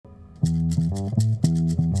Hello,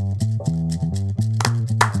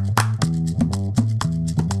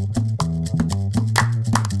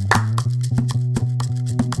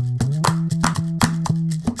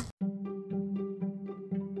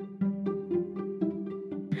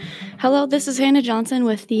 this is Hannah Johnson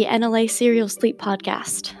with the NLA Serial Sleep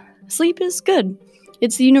Podcast. Sleep is good.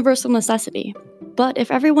 It's a universal necessity. But if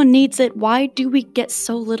everyone needs it, why do we get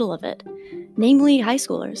so little of it? Namely, high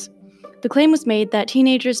schoolers. The claim was made that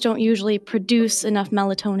teenagers don't usually produce enough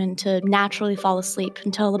melatonin to naturally fall asleep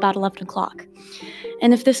until about 11 o'clock.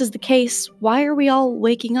 And if this is the case, why are we all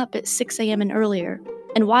waking up at 6 a.m. and earlier?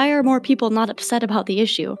 And why are more people not upset about the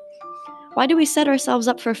issue? Why do we set ourselves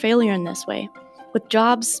up for failure in this way? With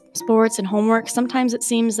jobs, sports, and homework, sometimes it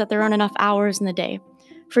seems that there aren't enough hours in the day,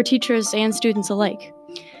 for teachers and students alike.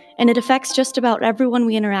 And it affects just about everyone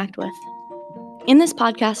we interact with. In this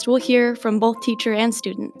podcast, we'll hear from both teacher and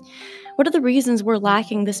student. What are the reasons we're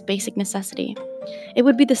lacking this basic necessity? It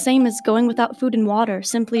would be the same as going without food and water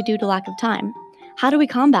simply due to lack of time. How do we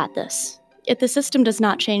combat this? If the system does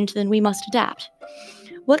not change, then we must adapt.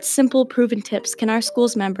 What simple, proven tips can our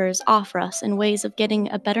school's members offer us in ways of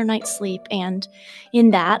getting a better night's sleep and,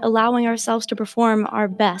 in that, allowing ourselves to perform our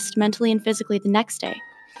best mentally and physically the next day?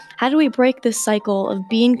 How do we break this cycle of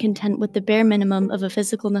being content with the bare minimum of a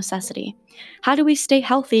physical necessity? How do we stay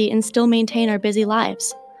healthy and still maintain our busy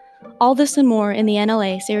lives? All this and more in the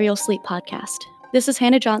NLA Serial Sleep Podcast. This is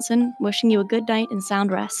Hannah Johnson, wishing you a good night and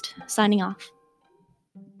sound rest. Signing off.